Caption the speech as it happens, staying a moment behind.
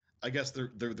I guess the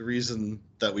reason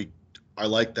that we are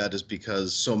like that is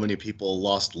because so many people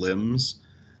lost limbs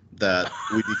that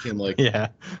we became Yeah.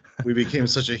 we became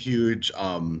such a huge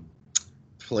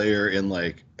player in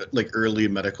like early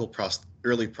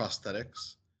early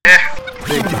prosthetics.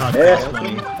 Big Yeah. podcast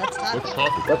money. Let's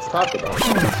talk about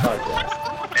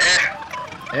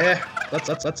it.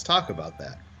 Let's talk about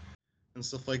that and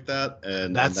stuff like that.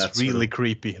 And That's sort really of,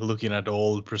 creepy. Looking at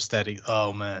old prosthetic.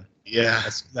 Oh man, yeah.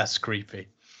 that's creepy.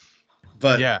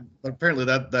 But Yeah. apparently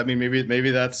that I mean maybe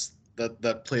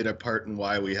that played a part in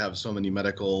why we have so many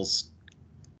medicals,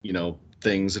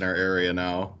 things in our area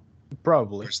now.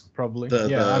 Probably.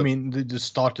 The I mean, they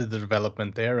started the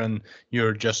development there, and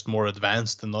you're just more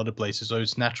advanced than other places, so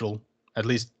it's natural, at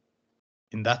least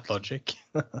in that logic.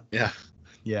 yeah.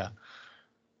 Yeah.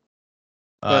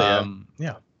 But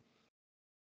yeah.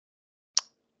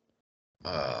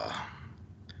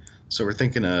 So we're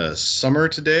thinking summer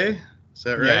today. Is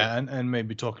that right? Yeah, and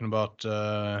maybe talking about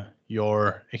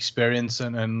your experience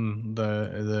and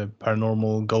the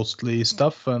paranormal, ghostly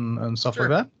stuff and stuff Sure.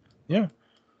 like that. Yeah.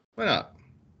 Why not?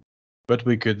 But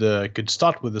we could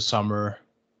start with the summer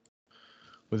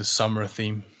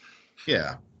theme.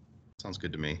 Yeah. Sounds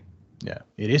good to me. Yeah,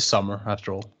 it is summer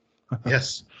after all.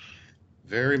 Yes.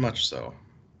 Very much so.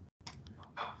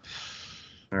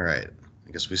 All right.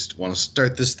 I guess we want to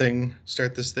start this thing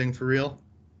for real.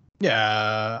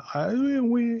 Yeah,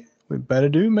 we better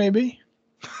do maybe.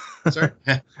 Sorry.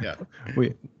 Yeah.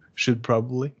 We should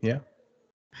probably. Yeah.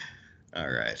 All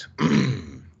right.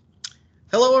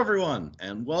 Hello, everyone,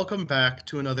 and welcome back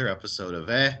to another episode of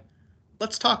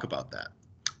Let's Talk About That.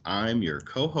 I'm your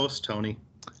co-host, Tony.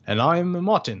 And I'm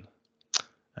Martin.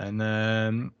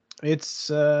 And it's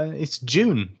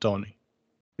June, Tony.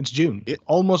 It's June.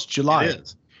 Almost July. It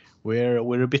is.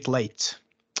 We're a bit late.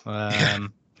 But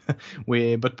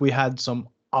we had some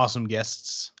awesome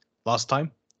guests last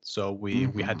time, so we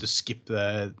had to skip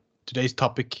today's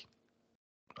topic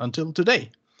until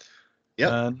today.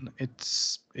 Yeah. And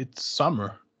it's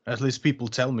summer. At least people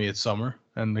tell me it's summer,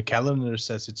 and the calendar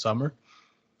says it's summer.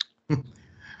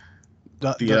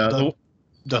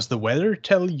 Does the weather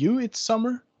tell you it's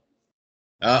summer?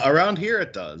 Around here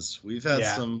it does. We've had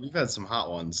Yeah. some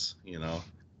hot ones,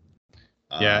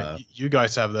 Yeah, you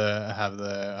guys have the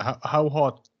how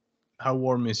hot, how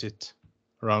warm is it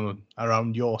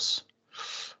around yours?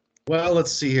 Well,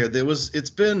 let's see here.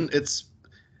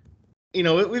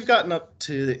 We've gotten up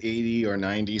to the 80 or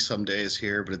 90 some days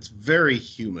here, but it's very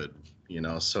humid,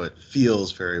 so it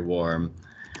feels very warm.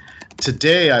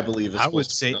 Today, I believe, I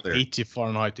would say 80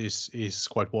 Fahrenheit is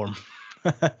quite warm.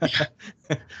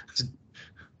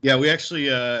 Yeah, we actually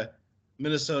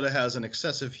Minnesota has an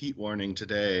excessive heat warning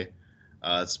today.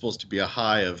 It's supposed to be a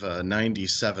high of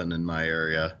 97 in my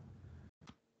area,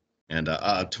 and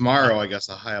tomorrow I guess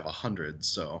a high of 100.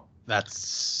 So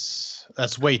that's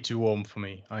way too warm for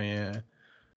me.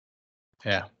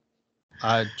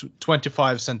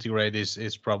 25 centigrade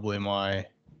is probably my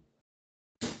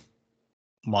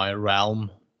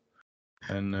realm.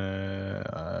 And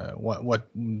what would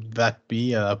that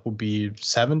be? That would be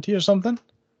 70 or something.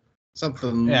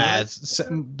 Something. Yeah, it's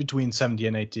between 70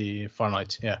 and 80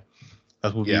 Fahrenheit. Yeah,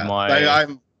 that would be my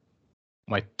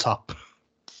top.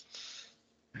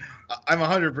 I'm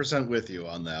 100% with you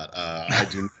on that. I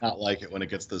do not like it when it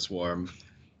gets this warm.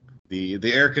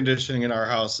 The air conditioning in our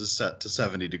house is set to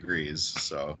 70 degrees,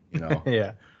 so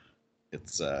Yeah,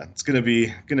 it's gonna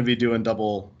be doing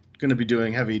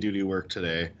heavy duty work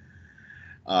today.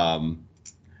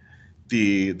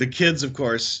 The kids, of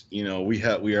course, we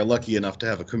are lucky enough to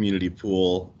have a community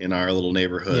pool in our little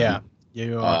neighborhood. Yeah,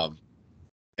 you are.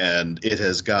 And it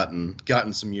has gotten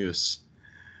some use.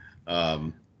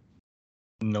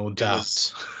 No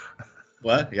doubt.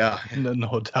 What? Yeah.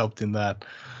 No doubt in that.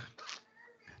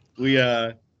 We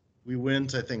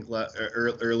went, I think,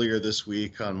 earlier this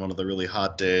week on one of the really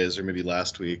hot days, or maybe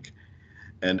last week,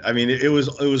 and I mean it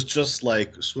was just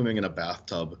like swimming in a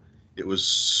bathtub. It was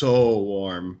so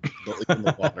warm in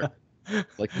the water,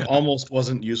 like it almost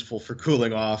wasn't useful for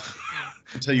cooling off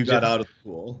until you got out of the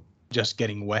pool. Just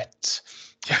getting wet.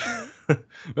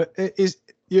 But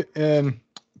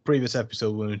previous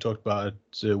episode when we talked about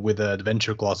it with the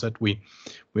adventure closet, we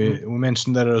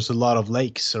mentioned that there's a lot of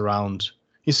lakes around.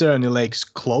 Is there any lakes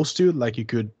close to it, like you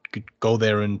could go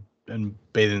there and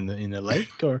bathe in a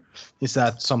lake, or is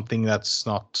that something that's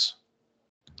not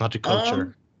a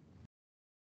culture?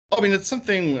 I mean, it's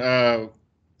something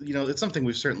it's something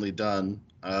we've certainly done.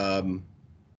 I'm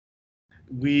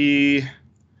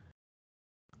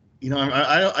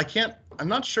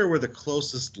not sure where the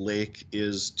closest lake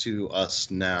is to us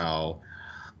now.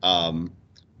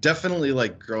 Definitely,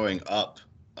 like growing up,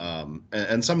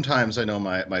 And sometimes I know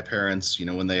my parents,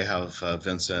 when they have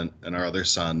Vincent and our other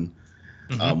son,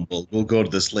 we'll go to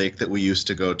this lake that we used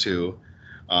to go to,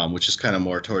 which is kind of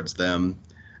more towards them.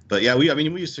 But yeah, we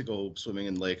used to go swimming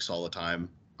in lakes all the time.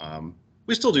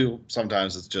 We still do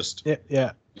sometimes. It's just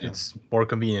yeah. It's more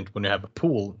convenient when you have a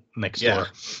pool next door.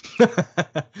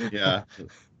 Yeah.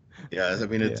 I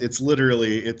mean, it's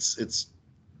literally it's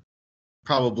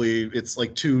probably it's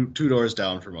like two doors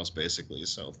down from us basically.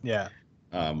 So yeah.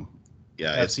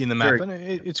 Yeah, I've seen the map, and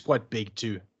it's quite big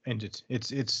too, and it's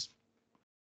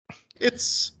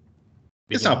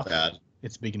not bad.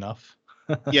 It's big enough.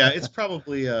 Yeah, it's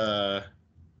probably I'm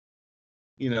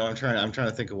trying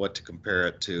to think of what to compare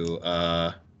it to.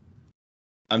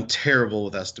 I'm terrible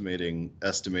with estimating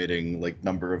like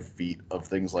number of feet of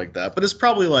things like that, but it's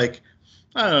probably like,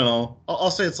 I don't know,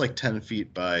 I'll say it's like 10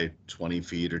 feet by 20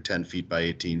 feet or 10 feet by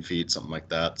 18 feet, something like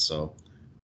that. So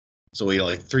we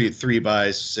like 3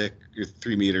 by 6 or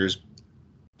 3 meters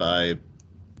by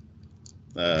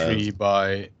 3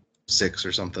 by 6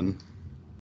 or something.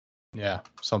 Yeah,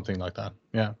 something like that.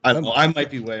 Yeah, I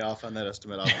might be way off on that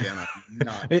estimate. Again, I'm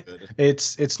not good.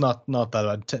 It's not that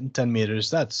bad. 10 meters.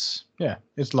 That's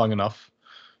it's long enough.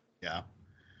 Yeah,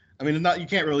 I mean, you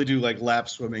can't really do like lap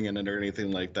swimming in it or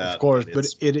anything like that. Of course, but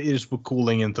it is for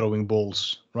cooling and throwing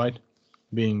balls, right?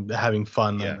 Having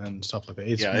fun and stuff like that.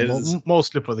 It's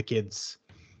mostly for the kids.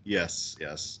 Yes.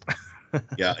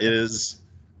 Yeah, it is.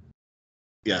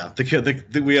 Yeah,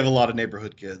 we have a lot of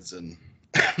neighborhood kids, and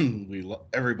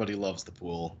everybody loves the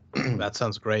pool. That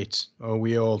sounds great.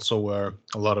 We also were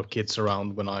a lot of kids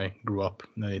around when I grew up.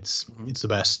 It's the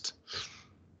best.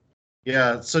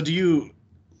 Yeah. So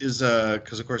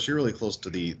because of course you're really close to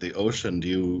the ocean.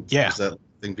 Is that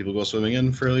thing people go swimming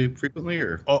in fairly frequently,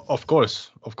 or? Of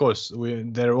course.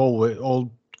 There are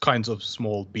all kinds of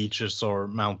small beaches or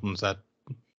mountains that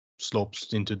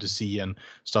slopes into the sea and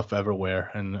stuff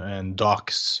everywhere, and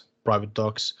docks, private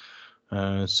docks.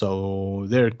 So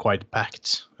they're quite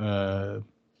packed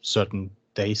certain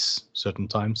days, certain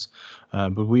times.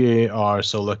 But we are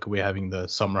so lucky we're having the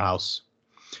summer house.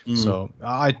 So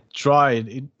I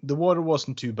tried. The water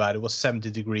wasn't too bad. It was 70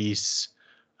 degrees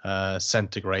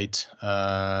centigrade.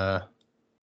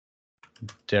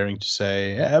 Daring to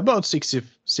say about 60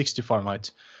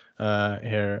 Fahrenheit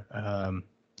here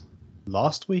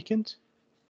last weekend.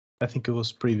 I think it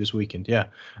was previous weekend, yeah.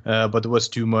 But there was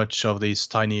too much of these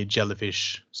tiny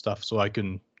jellyfish stuff, so I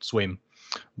couldn't swim.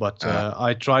 But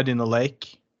I tried in a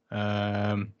lake.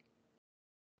 No,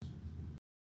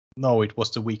 it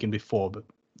was the weekend before, but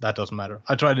that doesn't matter.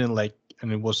 I tried in a lake,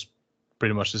 and it was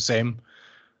pretty much the same.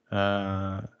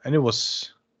 And it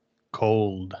was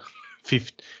cold.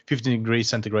 15 degrees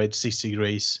centigrade, 60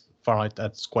 degrees Fahrenheit.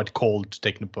 That's quite cold to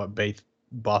take a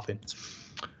bath in.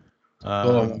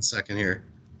 Hold on 1 second here.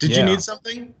 Did you need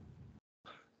something?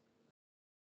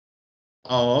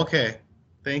 Oh, okay.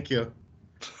 Thank you.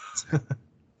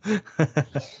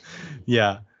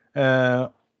 Yeah.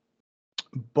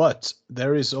 But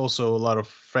there is also a lot of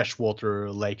freshwater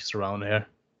lakes around here.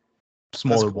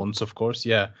 Smaller ones, of course.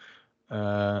 Yeah.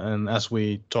 And as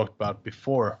we talked about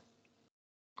before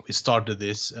we started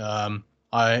this,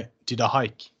 I did a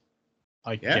hike.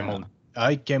 I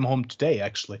came home today,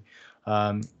 actually.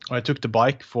 I took the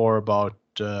bike for about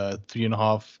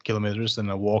 3.5 kilometers,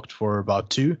 and I walked for about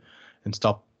 2, and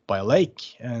stopped by a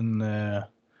lake and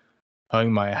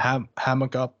hung my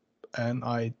hammock up, and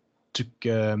I took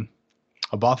a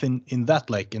bath in that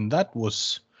lake, and that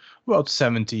was about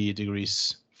 70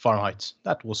 degrees Fahrenheit.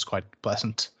 That was quite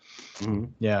pleasant.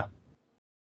 Yeah.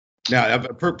 Now, I have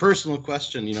a personal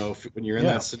question. When you're in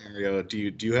that scenario, do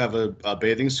you have a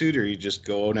bathing suit, or you just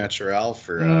go natural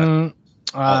for?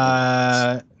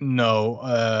 No.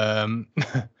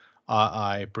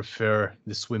 I prefer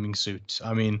the swimming suit.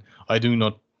 I mean, I don't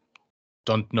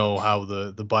know how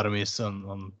the bottom is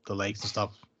on the lakes and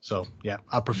stuff. So yeah,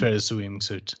 I prefer the swimming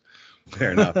suit.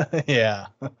 Fair enough. Yeah.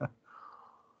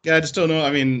 Yeah, I just don't know.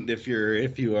 I mean, if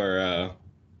you are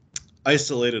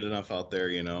isolated enough out there,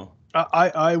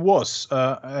 I was,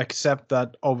 except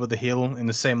that over the hill in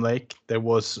the same lake, there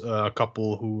was a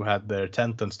couple who had their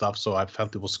tent and stuff, so I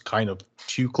felt it was kind of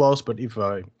too close. But if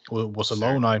I was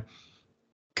alone, I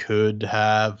could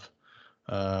have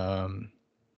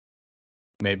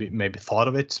maybe thought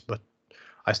of it, but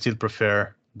I still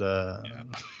prefer the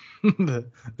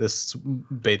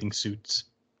bathing suits.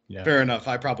 Yeah. Fair enough.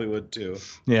 I probably would too.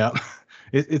 Yeah,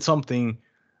 it's something.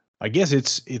 I guess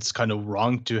it's kind of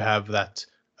wrong to have that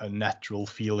a natural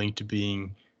feeling to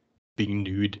being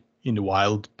nude in the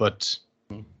wild, but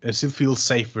it still feels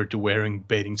safer to wearing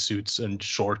bathing suits and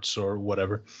shorts or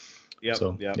whatever. Yeah.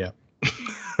 So, yeah.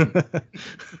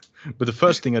 But the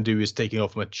first thing I do is taking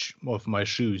off my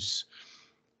shoes.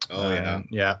 Oh yeah.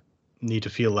 Yeah. Need to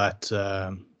feel that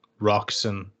rocks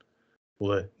and all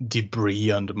the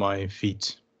debris under my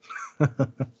feet.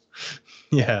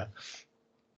 Yeah.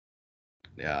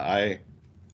 Yeah,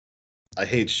 I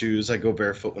hate shoes. I go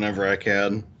barefoot whenever I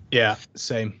can. Yeah.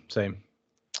 Same.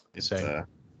 It's Same.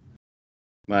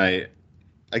 my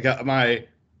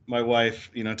wife,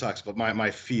 talks about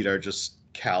my feet are just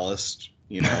calloused,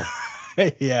 Yeah. I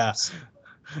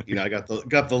got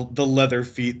the leather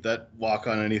feet that walk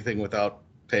on anything without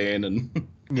pain and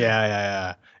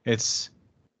Yeah. It's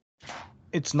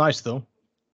nice though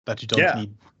that you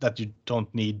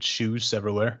don't need shoes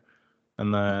everywhere,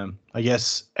 and I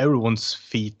guess everyone's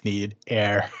feet need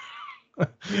air.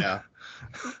 yeah.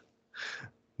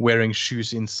 Wearing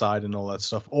shoes inside and all that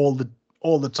stuff all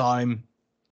the time,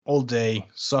 all day,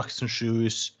 socks and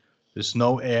shoes. There's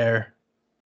no air.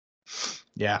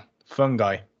 Yeah,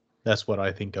 fungi. That's what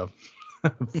I think of.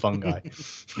 Fungi.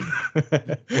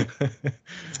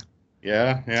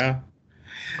 Yeah.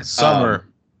 Summer.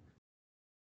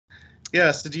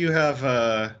 Yeah, so do you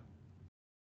have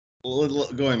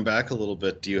going back a little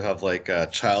bit, do you have like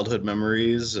childhood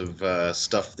memories of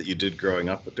stuff that you did growing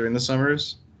up during the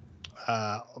summers?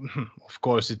 Of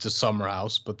course, it's a summer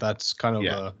house, but that's kind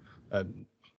of a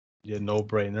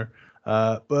no-brainer.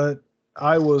 But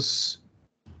I was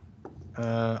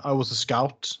a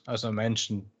scout, as I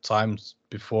mentioned times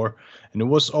before, and it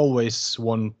was always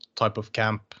one type of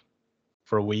camp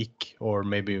for a week or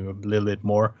maybe a little bit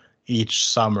more each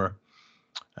summer,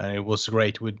 and it was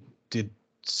great. We did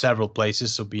several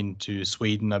places. I've been to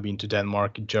Sweden, I've been to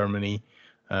Denmark, Germany,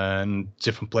 and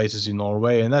different places in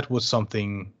Norway, and that was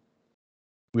something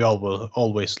we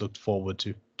always looked forward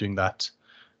to doing that,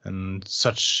 and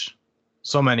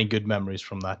so many good memories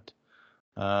from that.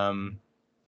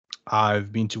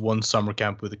 I've been to one summer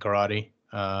camp with the karate.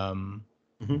 I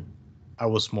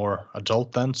was more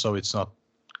adult then, so it's not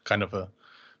kind of a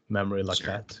memory like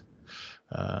that.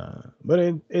 But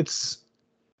it's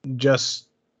just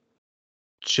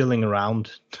chilling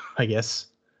around, I guess.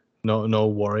 No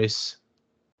worries.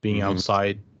 Being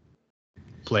outside,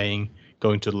 playing,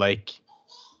 going to the lake,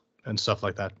 and stuff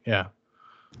like that. Yeah.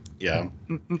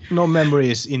 No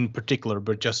memories in particular,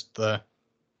 but just the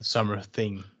summer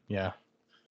thing. Yeah.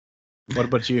 What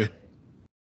about you?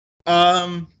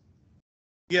 Yeah,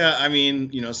 I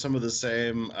mean, some of the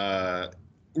same.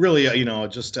 Really,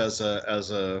 just as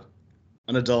an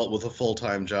adult with a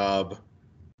full-time job,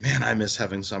 man, I miss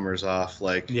having summers off.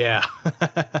 Like, yeah.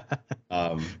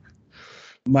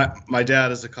 My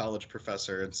dad is a college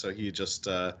professor, and so he just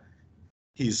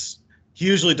he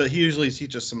usually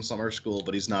teaches some summer school,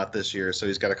 but he's not this year, so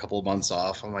he's got a couple of months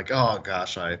off. I'm like, oh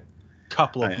gosh,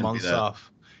 couple of envy months that.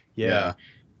 off. Yeah.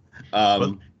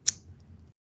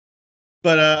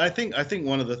 But I think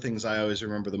one of the things I always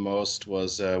remember the most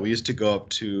was we used to go up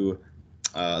to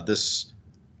this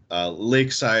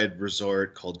lakeside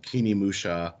resort called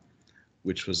Kinimusha,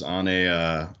 which was on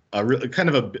a kind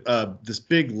of this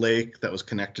big lake that was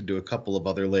connected to a couple of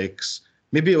other lakes.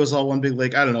 Maybe it was all one big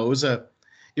lake. I don't know.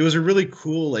 It was a really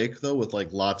cool lake though, with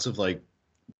like lots of like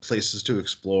places to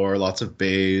explore, lots of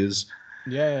bays.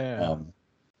 Yeah.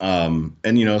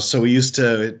 And so we used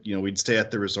to, we'd stay at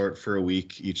the resort for a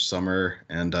week each summer,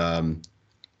 and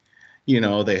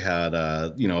they had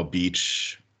a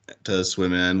beach to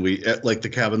swim in. We like the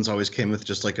cabins always came with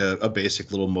just like a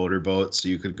basic little motorboat, so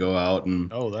you could go out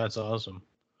and that's awesome,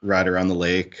 ride around the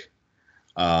lake.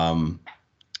 And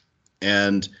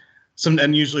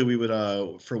usually we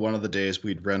would for one of the days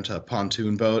we'd rent a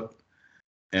pontoon boat,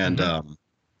 and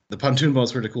the pontoon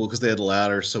boats were cool because they had a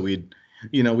ladder, so we'd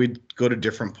go to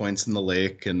different points in the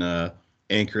lake and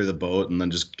anchor the boat, and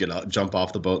then just jump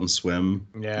off the boat and swim.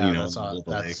 That's the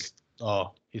lake.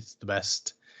 Oh, it's the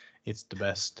best. It's the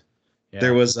best. Yeah.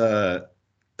 There was one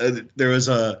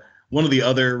of the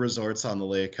other resorts on the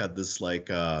lake had this like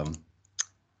kind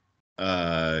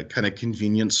of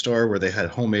convenience store where they had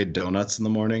homemade donuts in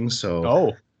the morning.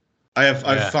 So I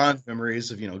have fond memories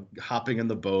of hopping in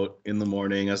the boat in the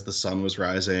morning as the sun was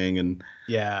rising, and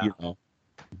making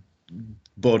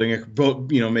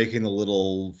the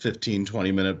little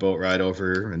 15-20 minute boat ride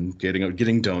over and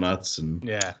getting donuts. And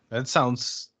that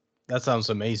sounds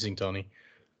amazing, Tony.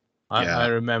 I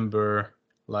remember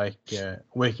like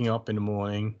waking up in the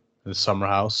morning in the summer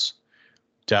house,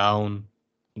 down,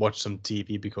 watch some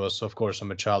TV, because of course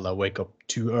I'm a child. I wake up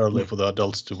too early for the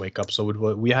adults to wake up. So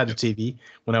we had a TV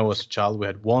when I was a child. We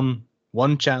had one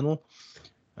channel,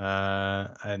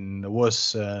 and there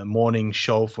was a morning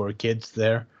show for kids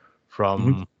there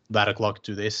from that o'clock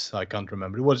to this. I can't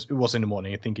remember. It was in the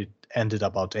morning. I think it ended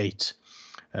about 8.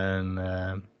 And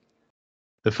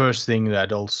the first thing the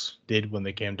adults did when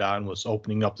they came down was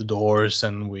opening up the doors,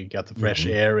 and we got the fresh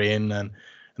air in and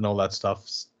all that stuff.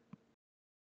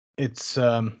 It's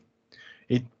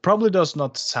it probably does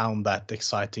not sound that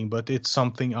exciting, but it's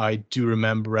something I do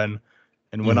remember. And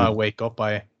when I wake up,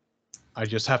 I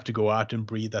just have to go out and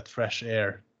breathe that fresh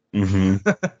air.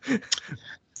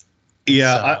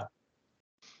 Yeah,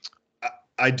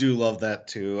 I do love that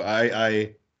too.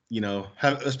 I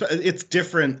have, it's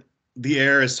different. The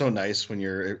air is so nice when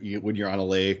you're on a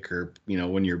lake, or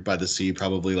when you're by the sea,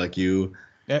 probably like you.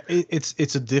 Yeah,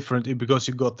 it's a different, because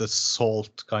you got the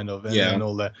salt kind of, and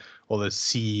all the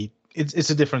sea. It's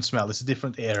a different smell. It's a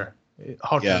different air.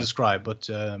 Hard to describe, but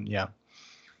yeah.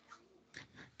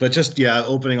 But just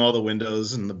opening all the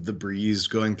windows and the breeze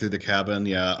going through the cabin.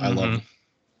 Yeah, I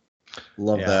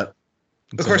love that.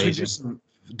 It's of course, amazing.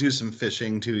 we do some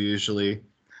fishing too. Usually,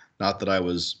 not that I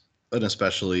was an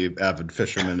especially avid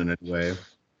fisherman in any way.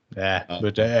 Yeah,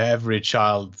 but every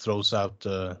child throws out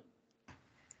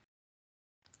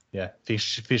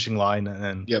fishing line,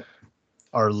 and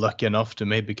are lucky enough to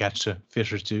maybe catch a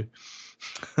fish or two.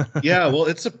 Yeah, well,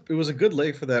 it was a good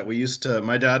lake for that.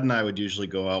 My dad and I would usually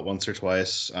go out once or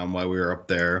twice while we were up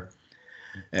there,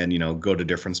 and go to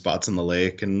different spots in the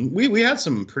lake, and we had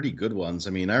some pretty good ones.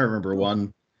 I mean, I remember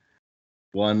one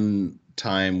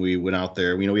time we went out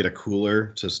there. We had a cooler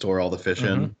to store all the fish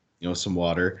in, some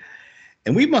water,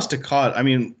 and we must have caught. I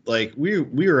mean, like we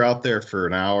were out there for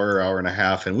an hour and a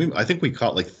half, and I think we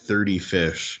caught like 30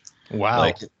 fish. Wow,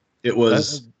 like it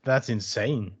was that's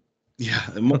insane. Yeah,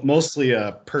 mostly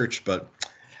perch, but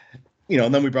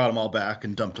and then we brought them all back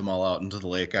and dumped them all out into the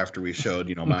lake after we showed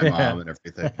my mom and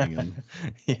everything. And,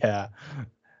 yeah,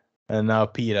 and now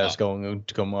PETA's going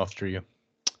to come after you.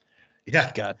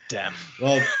 Yeah, god damn.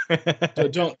 Well,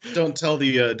 don't tell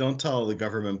the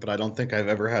government, but I don't think I've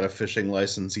ever had a fishing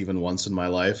license even once in my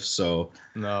life. So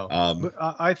no, but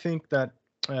I think that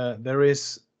there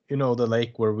is, the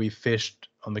lake where we fished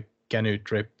on the canoe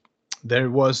trip.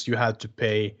 You had to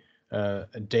pay a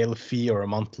daily fee or a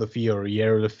monthly fee or a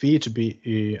yearly fee to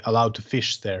be allowed to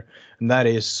fish there, and that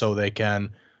is so they can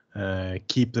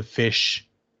keep the fish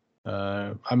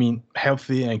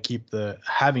healthy and keep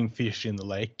having fish in the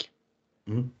lake.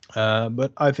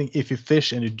 But I think if you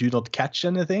fish and you do not catch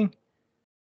anything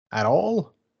at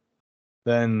all,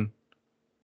 then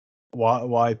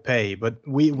why pay? But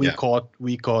we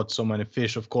caught so many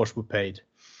fish. Of course we paid,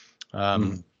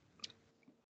 but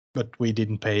we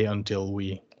didn't pay until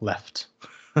we left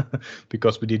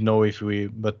because we didn't know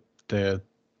but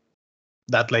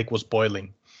that lake was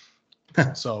boiling.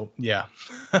 So yeah.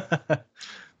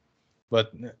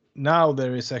 But now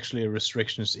there is actually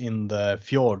restrictions in the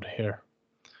fjord here.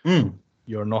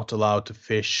 You're not allowed to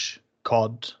fish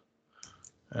cod,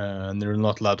 and they're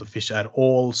not allowed to fish at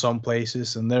all some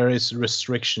places, and there is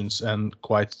restrictions and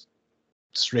quite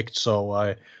strict.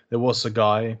 So there was a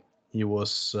guy, he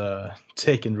was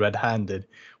taken red-handed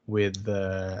with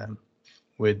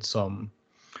some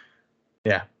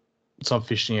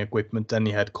fishing equipment, and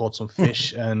he had caught some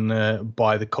fish and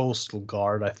by the coastal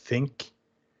guard, I think.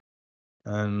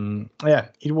 And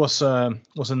it was a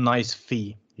nice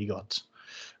fee he got,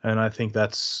 and I think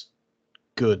that's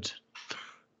good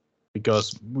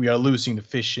because we are losing the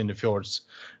fish in the fjords,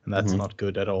 and that's not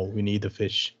good at all. We need the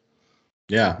fish.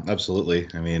 Yeah, absolutely.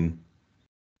 I mean,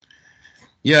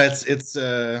 yeah, it's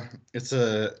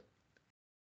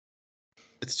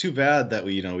too bad that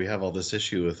we have all this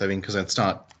issue with. I mean, because it's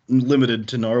not limited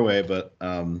to Norway, but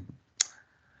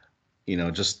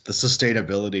just the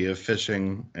sustainability of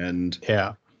fishing and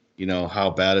how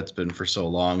bad it's been for so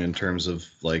long in terms of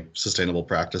like sustainable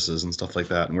practices and stuff like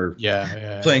that. And we're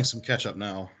playing some catch up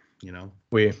now.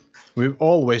 We've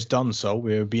always done so.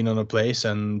 We've been on a place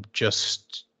and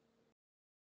just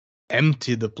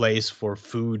emptied the place for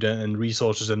food and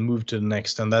resources and moved to the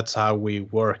next, and that's how we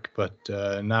work. But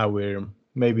now we're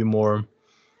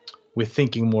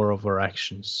thinking more of our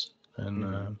actions,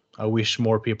 and I wish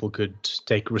more people could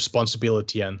take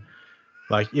responsibility. And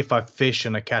like, if I fish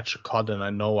and I catch a cod and I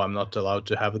know I'm not allowed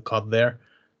to have the cod there,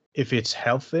 if it's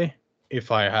healthy,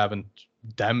 if I haven't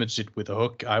damaged it with a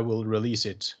hook, I will release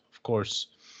it, of course.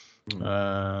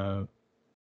 But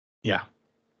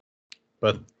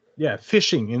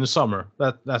fishing in the summer,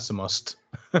 that's a must.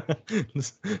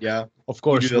 Yeah, of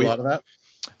course. You do a lot of that?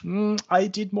 I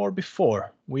did more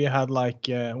before. We had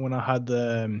when I had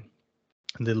the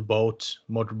little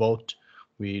motorboat,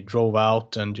 we drove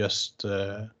out and just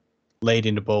laid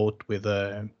in the boat with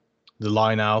the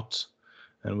line out,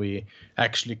 and we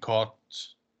actually caught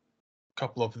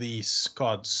couple of these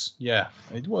cods. Yeah,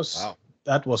 it was. Wow.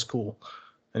 That was cool,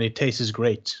 and it tastes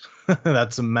great.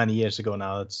 That's many years ago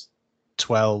now. That's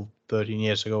 12, 13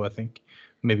 years ago, I think,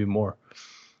 maybe more.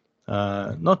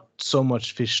 Not so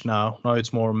much fish now. Now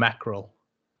it's more mackerel,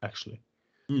 actually.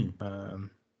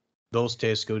 Those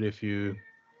taste good if you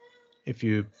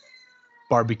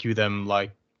barbecue them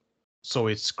like so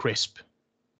it's crisp.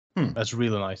 That's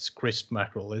really nice, crisp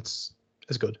mackerel. It's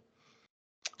good.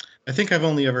 I think I've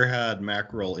only ever had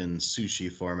mackerel in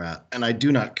sushi format, and I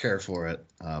do not care for it.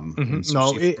 In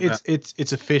No, sushi format.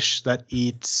 it's a fish that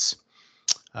eats,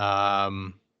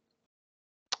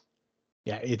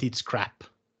 it eats crap.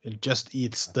 It just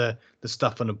eats the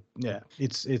stuff on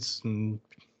it's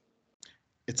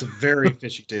It's a very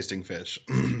fishy tasting fish.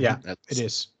 Yeah, it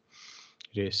is.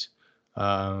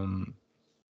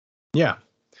 Yeah,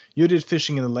 you did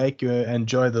fishing in the lake. You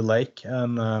enjoy the lake,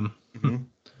 and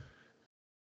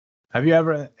have you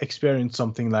ever experienced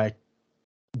something like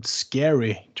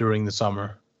scary during the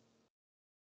summer?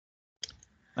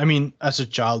 I mean, as a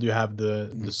child, you have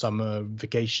the summer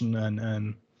vacation,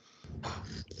 and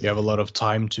you have a lot of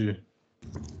time to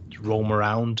roam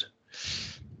around.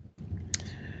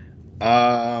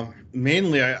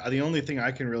 Mainly, the only thing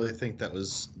I can really think that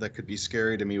could be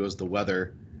scary to me was the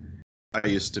weather. I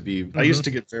used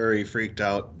to get very freaked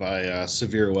out by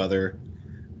severe weather,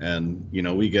 and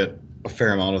we get a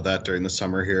fair amount of that during the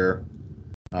summer here.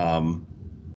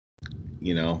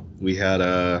 We had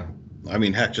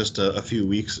heck, just a few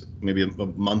weeks, maybe a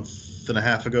month and a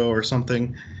half ago or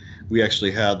something, we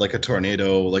actually had like a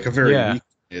tornado, like a very weak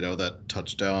tornado that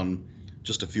touched down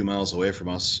just a few miles away from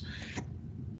us.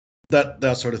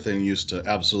 That sort of thing used to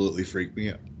absolutely freak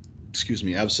me out. Excuse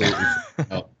me, absolutely freak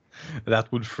me out.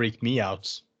 That would freak me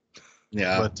out.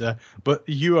 Yeah. But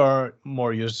you are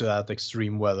more used to that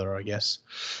extreme weather, I guess.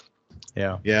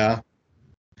 Yeah. Yeah.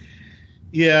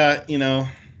 Yeah,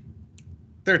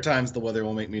 there are times the weather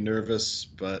will make me nervous,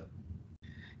 but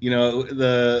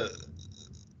the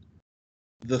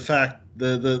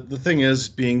thing is,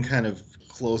 being kind of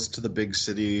close to the big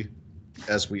city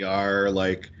as we are,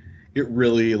 like, it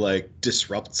really like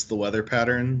disrupts the weather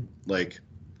pattern. Like,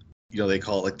 they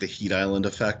call it like the heat island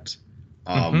effect.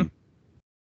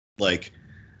 Like,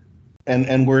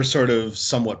 and we're sort of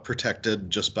somewhat protected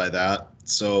just by that.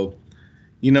 So,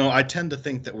 I tend to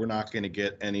think that we're not going to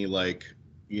get any like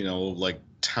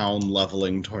town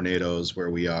leveling tornadoes where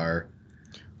we are.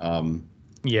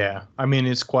 Yeah, I mean,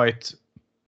 it's quite.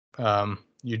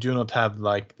 You do not have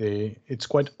like it's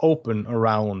quite open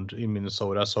around in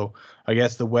Minnesota, so I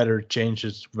guess the weather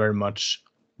changes very much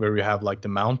where you have like the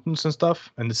mountains and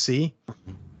stuff and the sea.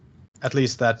 At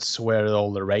least that's where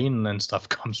all the rain and stuff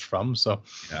comes from. So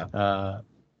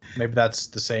maybe that's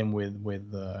the same with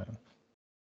the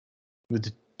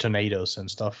tornadoes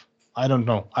and stuff. I don't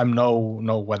know. I'm no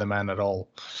weatherman at all.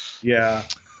 Yeah,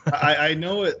 I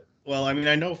know it. Well, I mean,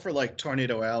 I know for like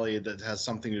Tornado Alley, that has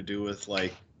something to do with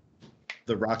like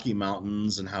the Rocky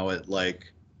Mountains and how it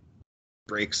like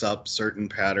breaks up certain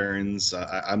patterns.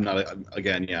 I'm not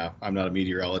a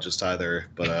meteorologist either,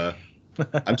 but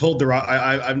I'm told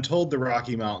the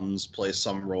Rocky Mountains play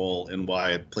some role in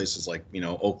why places like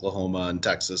Oklahoma and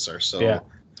Texas are so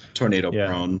tornado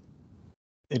prone.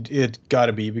 It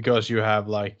gotta be because you have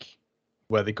like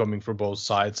weather coming from both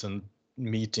sides and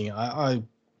meeting. I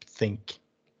think.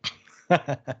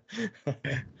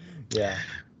 Yeah.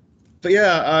 But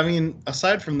yeah, I mean,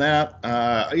 aside from that,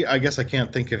 I guess I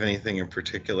can't think of anything in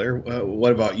particular.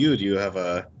 What about you? Do you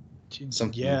have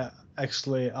something? Yeah,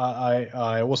 actually,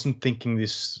 I wasn't thinking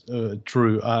this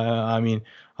through. I mean,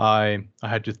 I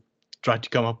had to try to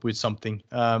come up with something.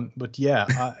 But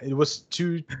yeah, it was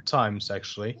 2 times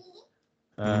actually.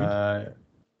 In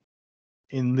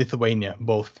Lithuania,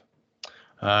 both.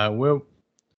 We're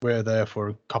there for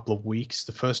a couple of weeks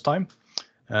the first time,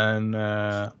 and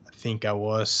I think I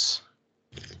was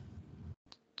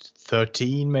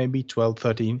 13, maybe 12,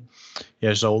 13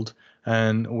 years old,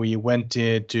 and we went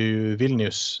to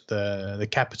Vilnius, the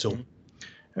capital,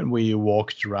 and we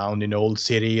walked around in the old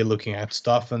city looking at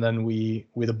stuff, and then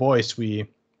with the boys, we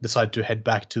decided to head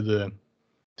back to the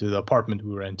apartment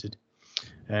we rented,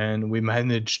 and we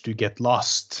managed to get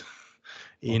lost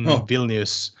in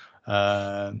Vilnius,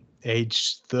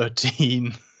 age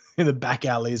 13, in the back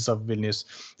alleys of Vilnius.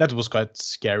 That was quite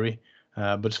scary,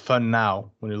 but fun now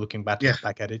when you're looking back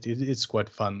at it. It's quite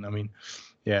fun. I mean,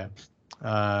 yeah.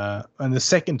 And the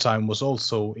second time was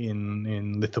also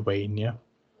in Lithuania,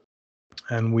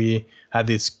 and we had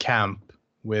this camp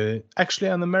where actually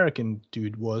an American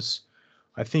dude was.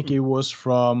 I think he was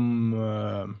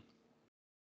from.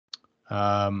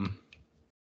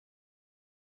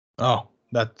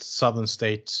 that southern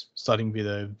state starting with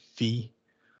a V.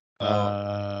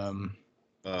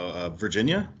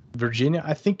 Virginia. Virginia.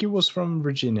 I think it was from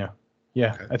Virginia.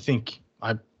 Yeah, Okay. I think.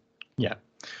 Yeah.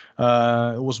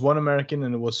 It was one American,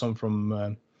 and it was some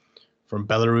from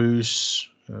Belarus.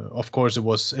 Of course, it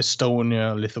was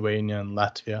Estonia, Lithuania, and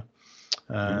Latvia.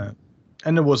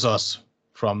 And it was us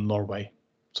from Norway.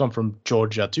 Some from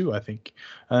Georgia too, I think.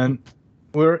 And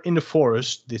we're in the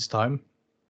forest this time.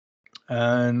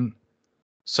 And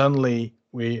suddenly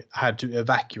we had to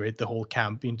evacuate the whole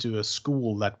camp into a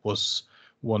school that was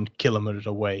 1 kilometer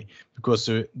away because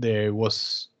there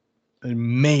was a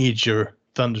major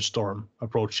thunderstorm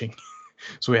approaching.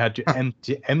 So we had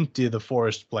to empty the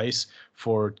forest place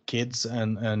for kids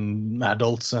and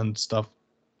adults and stuff.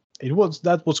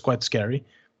 That was quite scary,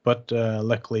 but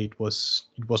luckily it was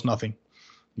nothing.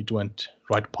 It went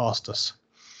right past us.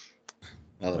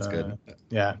 Oh, that's good.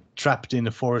 Yeah, trapped in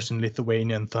the forest in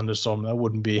Lithuania and thunderstorm, that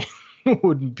wouldn't be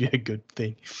a good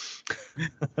thing.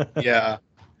 Yeah,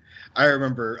 I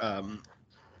remember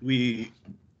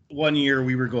one year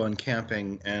we were going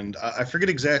camping, and I forget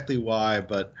exactly why,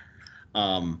 but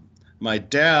my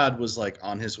dad was like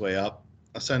on his way up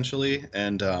essentially,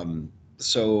 and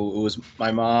so it was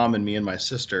my mom and me and my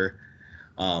sister.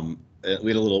 We had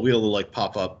a little like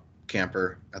pop-up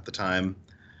camper at the time,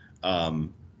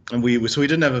 and we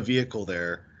didn't have a vehicle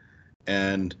there,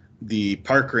 and the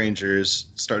park rangers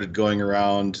started going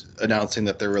around announcing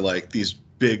that there were like these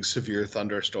big severe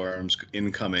thunderstorms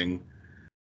incoming.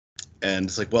 And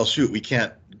it's like, well, shoot, we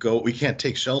can't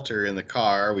take shelter in the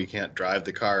car. We can't drive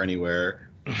the car anywhere.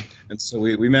 And so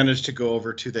we managed to go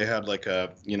over to, they had like an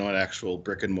actual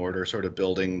brick and mortar sort of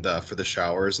building for the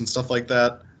showers and stuff like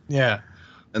that. Yeah.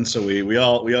 And so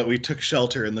we took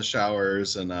shelter in the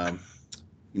showers and,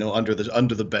 under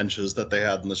the benches that they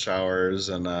had in the showers.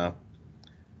 And,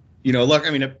 look,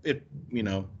 I mean,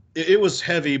 it was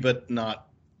heavy, but not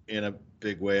in a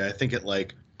big way. I think it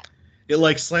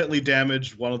slightly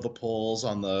damaged one of the poles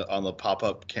on the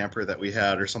pop-up camper that we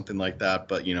had or something like that,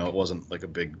 but it wasn't like a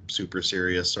big super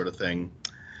serious sort of thing.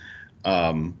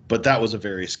 But that was a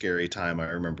very scary time, I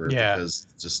remember, because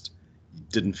just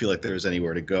didn't feel like there was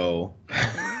anywhere to go.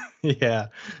 Yeah.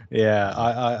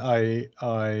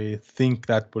 I think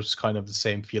that was kind of the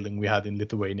same feeling we had in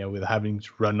Lithuania with having to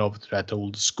run over to that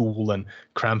old school and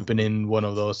cramping in one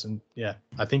of those. And yeah,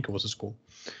 I think it was a school.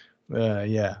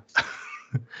 Yeah.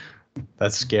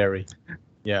 That's scary.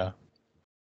 Yeah.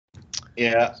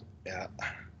 Yeah.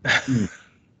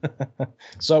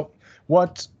 So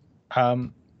what,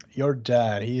 your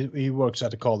dad, he works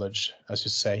at a college, as you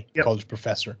say, Yep. college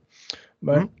professor,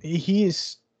 but he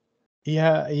is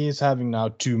having now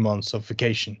 2 months of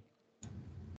vacation.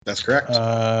 That's correct.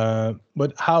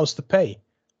 But how's the pay?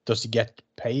 Does he get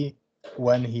pay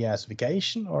when he has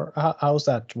vacation, or how's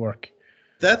that work?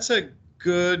 That's a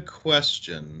good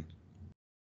question.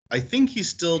 I think he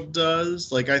still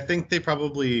does. Like, I think they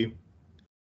probably,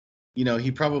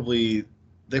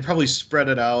 they probably spread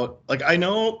it out. Like, I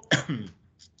know,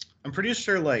 I'm pretty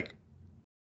sure, like,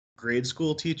 grade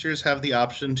school teachers have the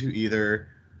option to either,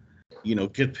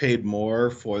 get paid more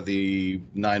for the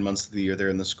 9 months of the year they're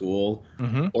in the school,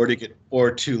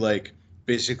 or to like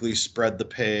basically spread the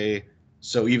pay.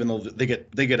 So even though they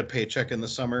get a paycheck in the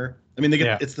summer, I mean,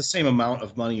 it's the same amount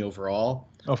of money overall.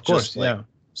 Of course, just, like,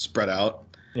 spread out.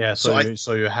 Yeah, so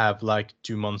you have like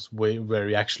 2 months where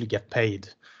you actually get paid.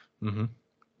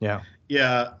 Yeah.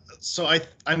 Yeah. So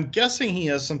I'm guessing he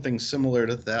has something similar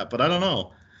to that, but I don't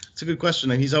know. It's a good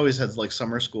question. And he's always had like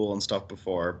summer school and stuff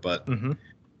before, but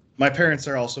my parents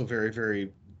are also very,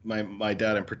 very, my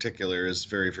dad in particular is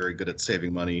very, very good at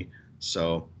saving money.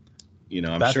 So,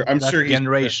 I'm sure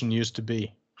generation used to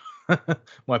be.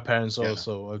 My parents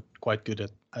also are quite good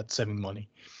at saving money.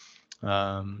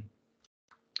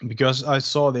 Because I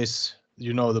saw this,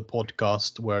 the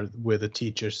podcast where the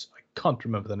teachers, I can't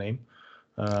remember the name.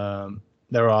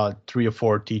 There are 3 or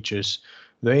 4 teachers.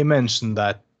 They mentioned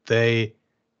that they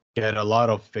get a lot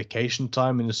of vacation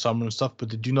time in the summer and stuff, but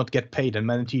they do not get paid. And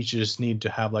many teachers need to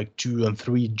have like 2 and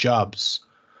 3 jobs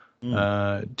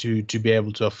to be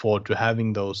able to afford to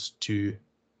having those 2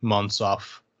 months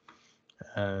off.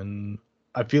 And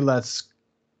I feel that's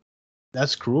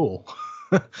cruel.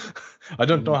 I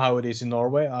don't know how it is in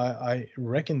Norway. I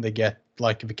reckon they get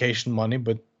like vacation money,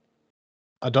 but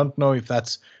I don't know if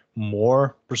that's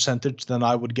more percentage than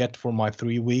I would get for my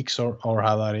 3 weeks or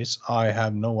how that is. I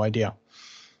have no idea.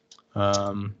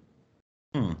 Yeah,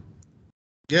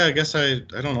 I guess I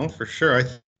don't know for sure. I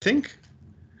think,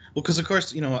 well, because of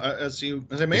course, as I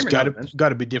may or may not mention, got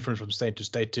to be different from state to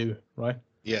state too, right?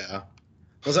 Yeah.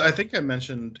 Was I think I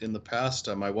mentioned in the past,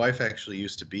 my wife actually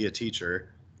used to be a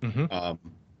teacher. Hmm. Um,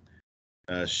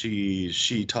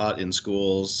 she taught in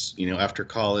schools, after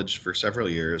college for several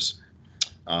years.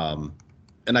 Um,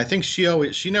 and I think she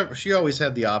always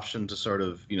had the option to sort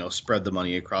of, spread the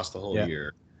money across the whole Yeah.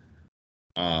 year.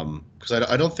 Because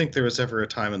I don't think there was ever a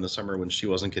time in the summer when she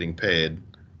wasn't getting paid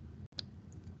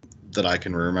that I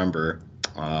can remember.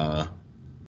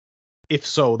 If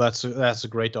so, that's a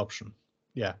great option.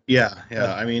 Yeah. Yeah.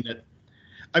 That-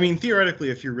 I mean, theoretically,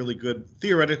 if you're really good,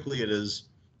 theoretically, it is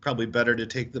probably better to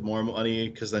take the more money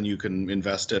because then you can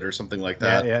invest it or something like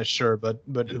yeah, that. yeah, sure. But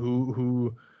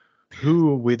who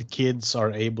with kids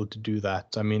are able to do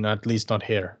that? I mean, at least not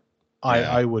here.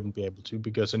 Yeah. I wouldn't be able to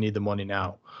because I need the money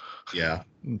now. Yeah.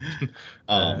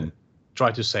 uh,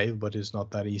 try to save, but it's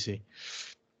not that easy.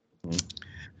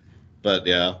 But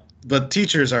yeah, but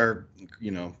teachers are,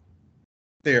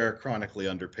 they are chronically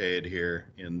underpaid here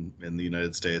in the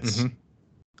United States. Mhm.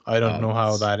 I don't know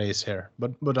how It's- that is here,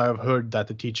 but I've heard that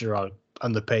the teachers are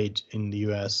underpaid in the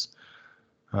US,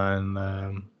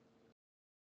 and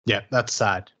yeah, that's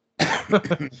sad.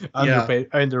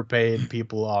 Underpaid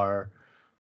people are.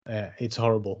 It's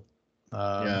horrible.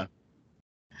 Yeah.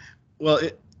 Well,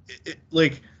 it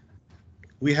like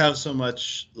we have so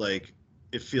much like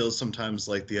it feels sometimes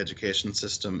like the education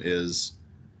system is,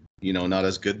 not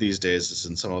as good these days as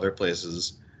in some other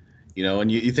places.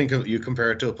 And you think of you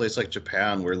compare it to a place like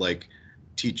Japan where like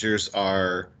teachers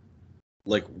are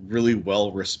like really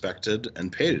well respected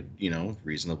and paid,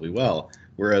 reasonably well.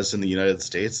 Whereas in the United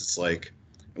States, it's like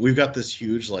we've got this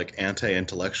huge like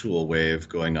anti-intellectual wave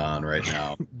going on right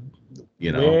now.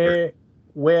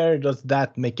 Where does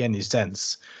that make any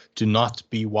sense? To not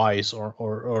be wise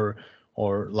or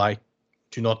like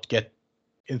to not get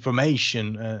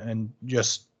information and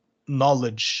just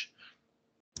knowledge.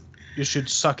 You should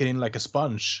suck it in like a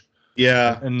sponge.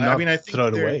 Yeah, and not I think throw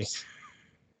it away.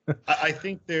 I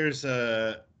think there's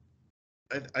a.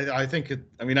 I think it.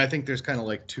 I mean, I think there's kind of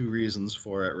like two reasons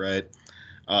for it, right?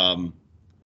 Um,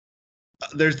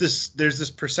 there's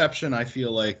this perception I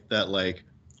feel like that like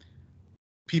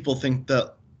people think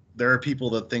that there are people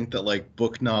that think that like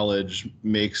book knowledge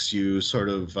makes you sort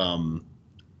of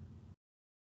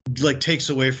like takes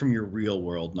away from your real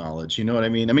world knowledge. You know what I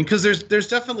mean? I mean, because there's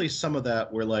definitely some of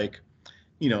that where like,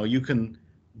 you can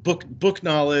book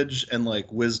knowledge and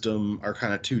like wisdom are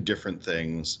kind of two different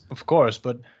things. Of course,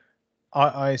 but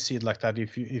I see it like that.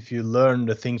 If you learn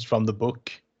the things from the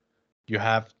book, you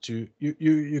have to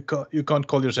you can't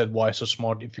call yourself wise or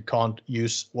smart if you can't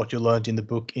use what you learned in the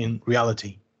book in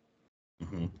reality.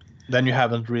 Mm-hmm. Then you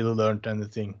haven't really learned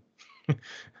anything.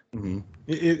 Mm-hmm.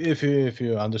 If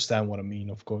you understand what I mean,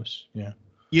 of course. Yeah.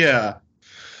 Yeah.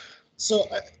 So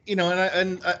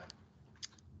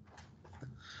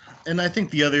and I think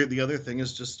the other thing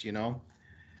is just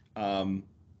um,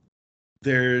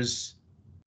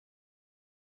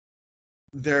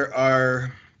 there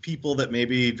are people that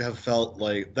maybe have felt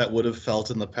like that would have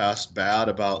felt in the past bad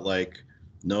about like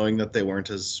knowing that they weren't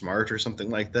as smart or something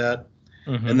like that,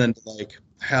 Mm-hmm. and then to, like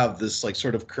have this like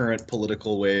sort of current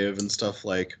political wave and stuff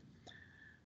like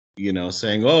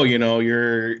saying, oh,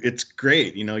 it's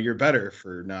great, you're better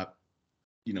for not,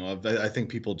 I think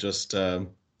people just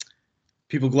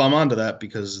people glom onto that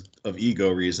because of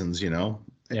ego reasons. Yeah,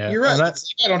 you're right.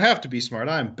 It's like, I don't have to be smart.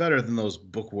 I'm better than those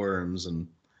bookworms. And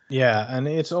yeah, and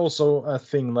it's also a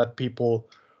thing that people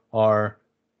are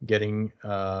getting.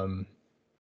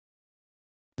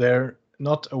 They're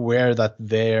not aware that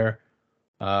their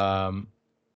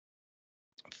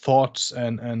thoughts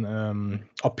and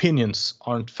opinions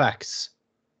aren't facts.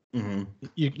 mm-hmm.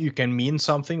 You can mean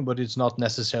something, but it's not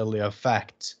necessarily a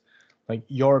fact. Like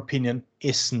your opinion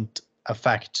isn't a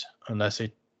fact unless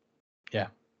it, yeah,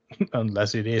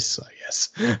 unless it is, I guess.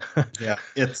 Yeah,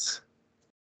 it's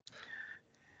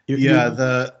you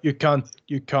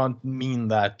can't mean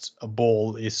that a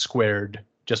ball is squared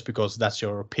just because that's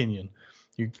your opinion.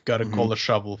 You got to call a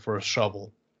shovel for a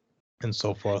shovel, and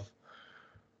so forth.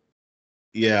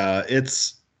 Yeah,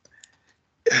 it's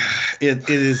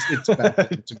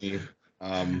baffling to me.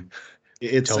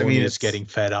 Tony is getting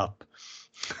fed up.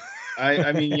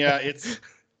 I mean, yeah,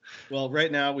 well,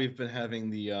 right now we've been having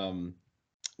these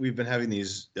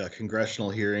congressional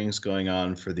hearings going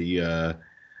on for the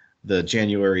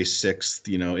January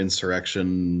 6th,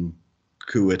 insurrection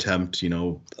coup attempt,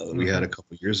 we had a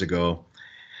couple years ago,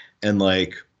 and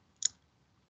like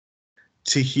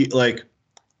to like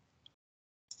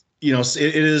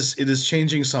it is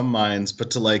changing some minds,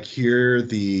 but to like hear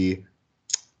the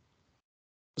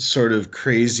sort of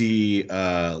crazy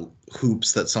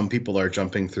hoops that some people are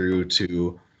jumping through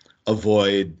to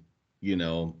avoid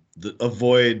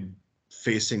avoid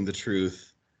facing the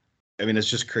truth. I mean, it's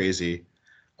just crazy.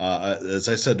 As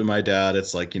I said to my dad,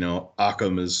 it's like,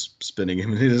 Occam is spinning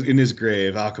him in his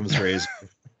grave. Occam's razor.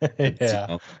 It's,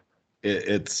 Yeah.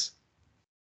 it's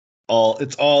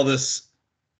all this.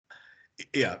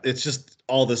 Yeah, it's just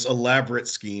all this elaborate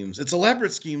schemes. It's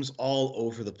elaborate schemes all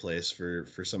over the place for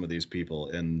some of these people,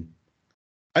 and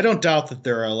I don't doubt that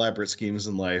there are elaborate schemes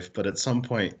in life, but at some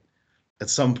point,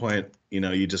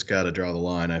 you just got to draw the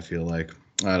line. I feel like,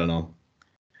 I don't know.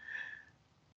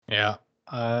 Yeah.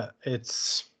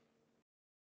 It's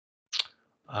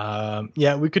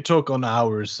yeah, we could talk on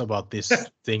hours about this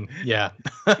thing. Yeah.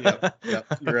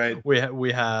 Yep, you're right.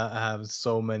 We have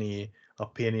so many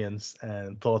opinions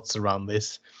and thoughts around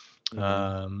this.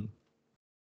 Mhm.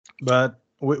 But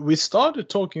we started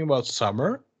talking about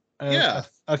summer. And Yeah.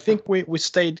 I think we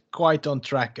stayed quite on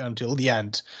track until the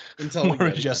end. Until the Or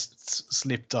end, yeah. just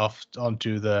slipped off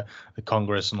onto the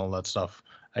Congress and all that stuff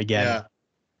again. Yeah.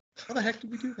 How the heck did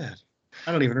we do that?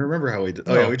 I don't even remember how we did.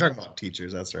 Oh, No. yeah, we talked about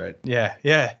teachers. That's right. Yeah.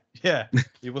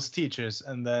 It was teachers,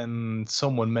 and then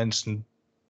someone mentioned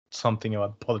something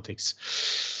about politics.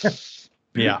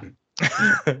 Yeah.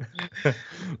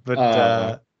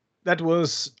 But that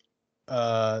was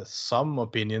some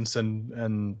opinions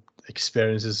and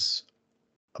experiences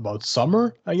about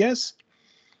summer, I guess.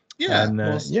 Yeah. And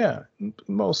Mostly. yeah,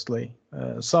 mostly.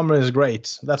 Summer is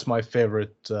great. That's my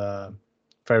favorite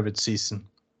season,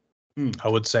 I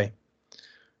would say.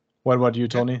 What about you,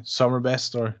 Tony? Summer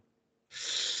best, or?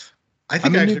 I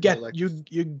think mean, I you actually get really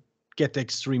like you get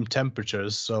extreme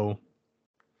temperatures, so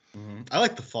I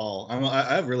like the fall.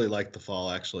 I really like the fall,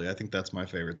 actually. I think that's my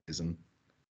favorite season.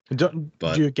 do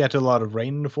you get a lot of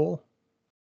rain in the fall?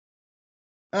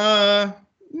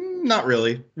 Not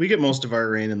really. We get most of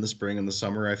our rain in the spring and the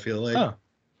summer, I feel like.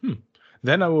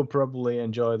 Then I will probably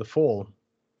enjoy the fall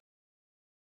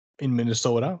in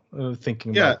Minnesota,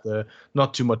 thinking about the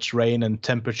not too much rain and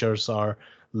temperatures are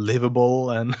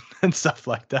livable and stuff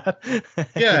like that.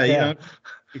 Yeah,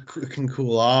 it can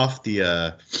cool off.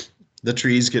 The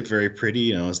trees get very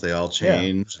pretty, as they all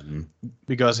change. And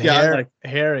because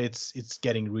here it's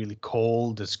getting really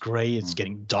cold, it's gray, it's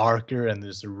getting darker, and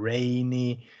there's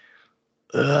rainy.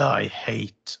 I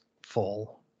hate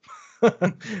fall.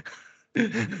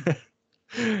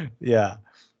 Yeah.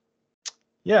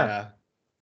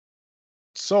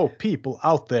 So people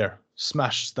out there,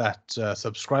 smash that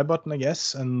subscribe button, I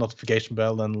guess, and notification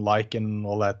bell and like and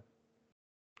all that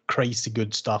crazy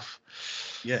good stuff.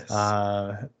 Yes.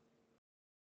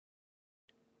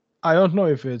 I don't know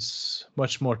if it's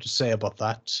much more to say about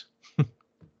that.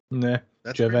 Nah.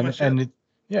 That's Do you have pretty much it.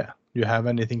 Yeah. Do you have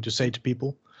anything to say to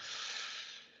people?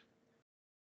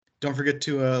 Don't forget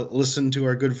to listen to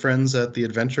our good friends at the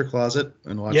Adventure Closet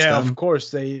and watch them. Yeah, of course.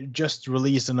 They just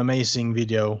released an amazing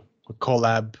video, a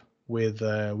collab with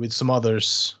some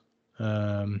others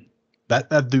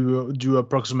that do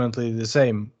approximately the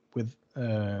same, with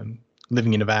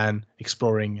living in a van,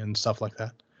 exploring and stuff like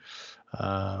that.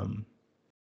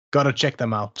 Gotta check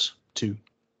them out too.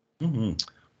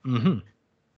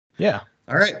 Yeah.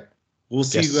 All right. We'll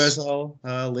see you guys all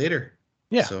later.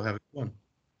 Yeah. So have a good one.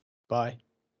 Bye.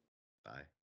 Bye.